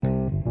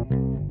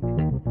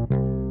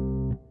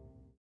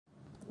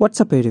What's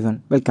up,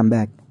 everyone? Welcome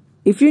back.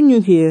 If you're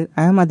new here,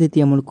 I am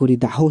Aditya Mulkuri,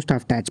 the host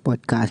of Touch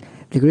Podcast,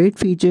 the great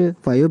feature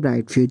for your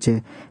bright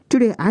future.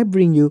 Today, I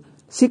bring you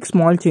 6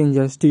 small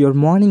changes to your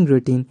morning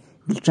routine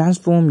will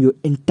transform your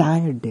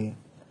entire day.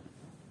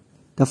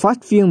 The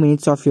first few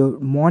minutes of your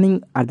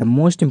morning are the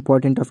most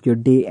important of your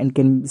day and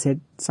can set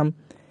some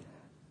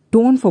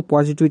tone for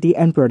positivity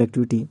and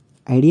productivity.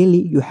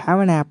 Ideally, you have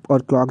an app or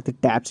clock that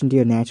taps into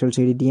your natural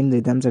circadian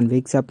rhythms and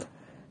wakes up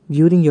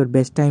during your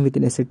best time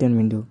within a certain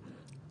window.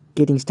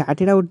 Getting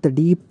started out the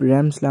deep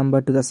REM slumber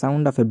to the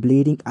sound of a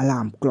bleeding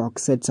alarm clock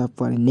sets up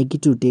for a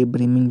negative day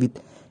brimming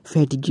with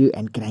fatigue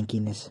and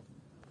crankiness.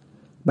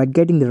 But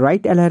getting the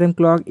right alarm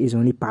clock is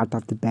only part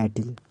of the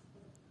battle.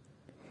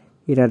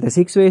 Here are the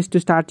 6 ways to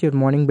start your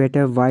morning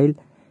better while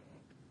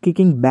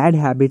kicking bad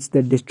habits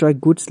that destroy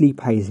good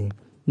sleep hygiene.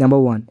 Number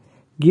 1.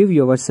 Give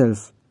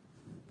yourself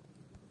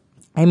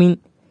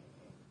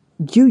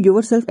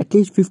at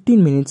least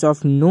 15 minutes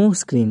of no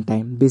screen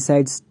time.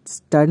 Besides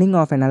turning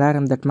off an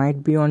alarm that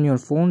might be on your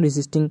phone,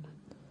 resisting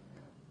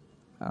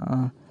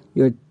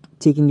you're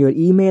checking your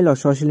email or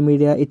social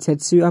media, it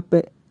sets you up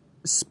a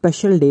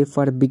special day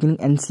for a beginning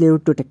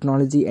enslaved to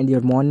technology, and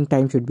your morning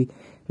time should be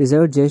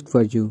reserved just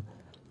for you.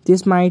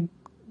 This might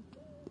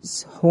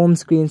home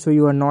screen so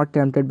you are not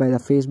tempted by the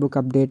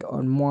Facebook update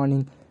or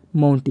morning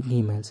mounting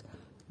emails.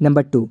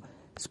 Number 2.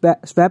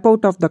 Swap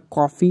out of the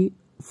coffee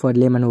for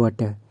lemon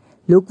water.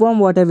 Lukewarm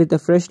water with a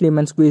fresh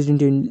lemon squeezed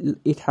into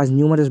it has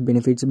numerous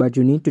benefits, but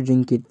you need to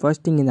drink it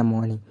first thing in the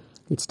morning.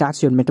 It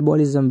starts your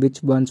metabolism,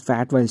 which burns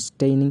fat while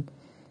staining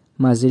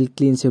muscle,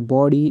 cleans your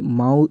body,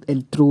 mouth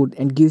and throat,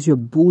 and gives you a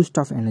boost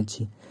of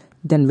energy.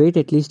 Then wait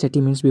at least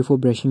 30 minutes before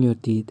brushing your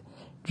teeth.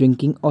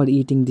 Drinking or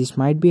eating this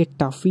might be a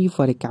toughie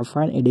for a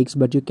caffeine addicts,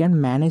 but you can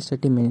manage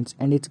 30 minutes,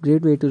 and it's a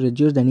great way to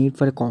reduce the need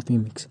for a coffee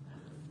mix.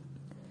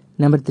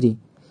 Number 3.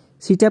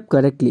 Sit up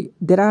correctly.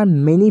 There are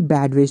many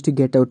bad ways to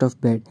get out of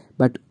bed,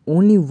 but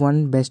only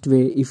one best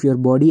way if your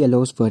body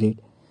allows for it.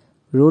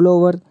 Roll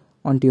over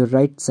onto your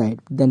right side,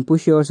 then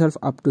push yourself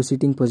up to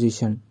sitting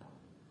position.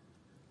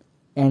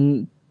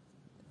 And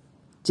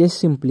just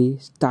simply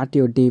start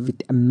your day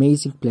with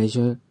amazing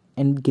pleasure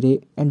and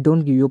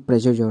don't give you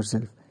pressure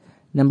yourself.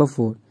 Number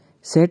 4.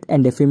 Set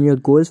and affirm your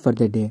goals for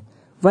the day.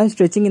 While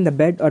stretching in the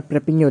bed or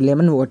prepping your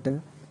lemon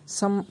water,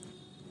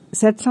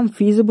 set some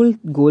feasible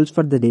goals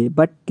for the day,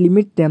 but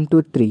limit them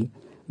to 3.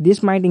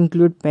 This might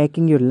include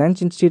packing your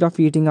lunch instead of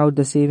eating out,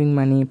 the saving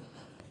money,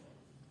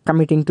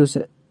 committing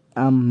to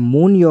a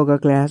moon yoga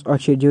class, or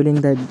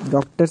scheduling the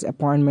doctor's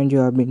appointment you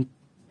have been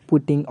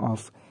putting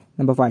off.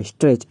 Number 5.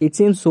 Stretch. It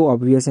seems so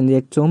obvious and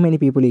yet so many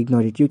people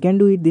ignore it. You can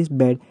do it this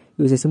bed.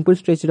 Use a simple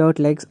stretched out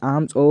legs,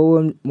 arms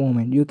over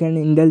movement. You can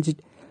indulge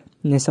it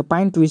in a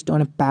supine twist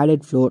on a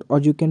padded floor, or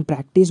you can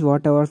practice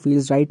whatever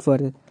feels right for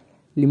a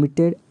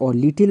limited or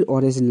little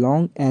or as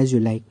long as you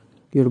like.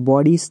 Your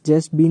body's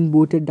just been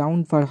booted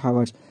down for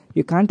hours.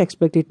 You can't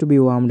expect it to be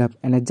warmed up,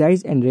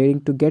 energized and ready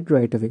to get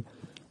right away.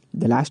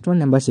 The last one,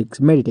 number 6,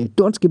 meditate.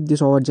 Don't skip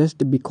this over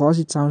just because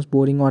it sounds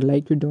boring or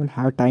like you don't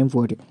have time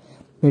for it.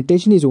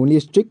 Meditation is only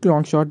a strict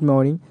long shot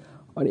boring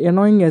or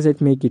annoying as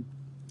it make it.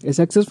 A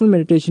successful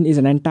meditation is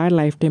an entire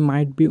lifetime,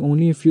 might be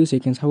only a few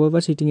seconds. However,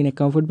 sitting in a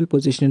comfortable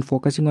position and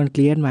focusing on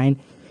clear mind,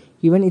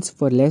 even it's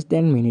for less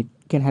than a minute,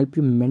 can help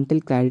you mental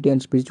clarity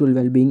and spiritual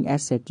well-being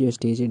as set your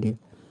stage a day.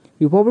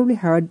 You probably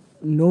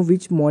know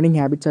which morning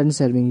habits are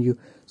serving you,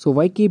 so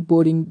why keep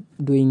doing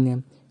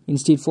them?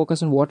 Instead,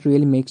 focus on what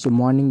really makes your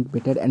morning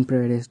better and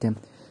prioritize them.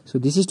 So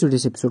this is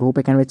today's episode. Hope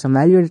I can make some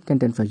valuable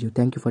content for you.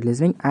 Thank you for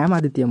listening. I am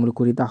Aditya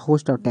Mulkuri, the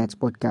host of Touch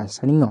Podcast.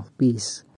 Signing off. Peace.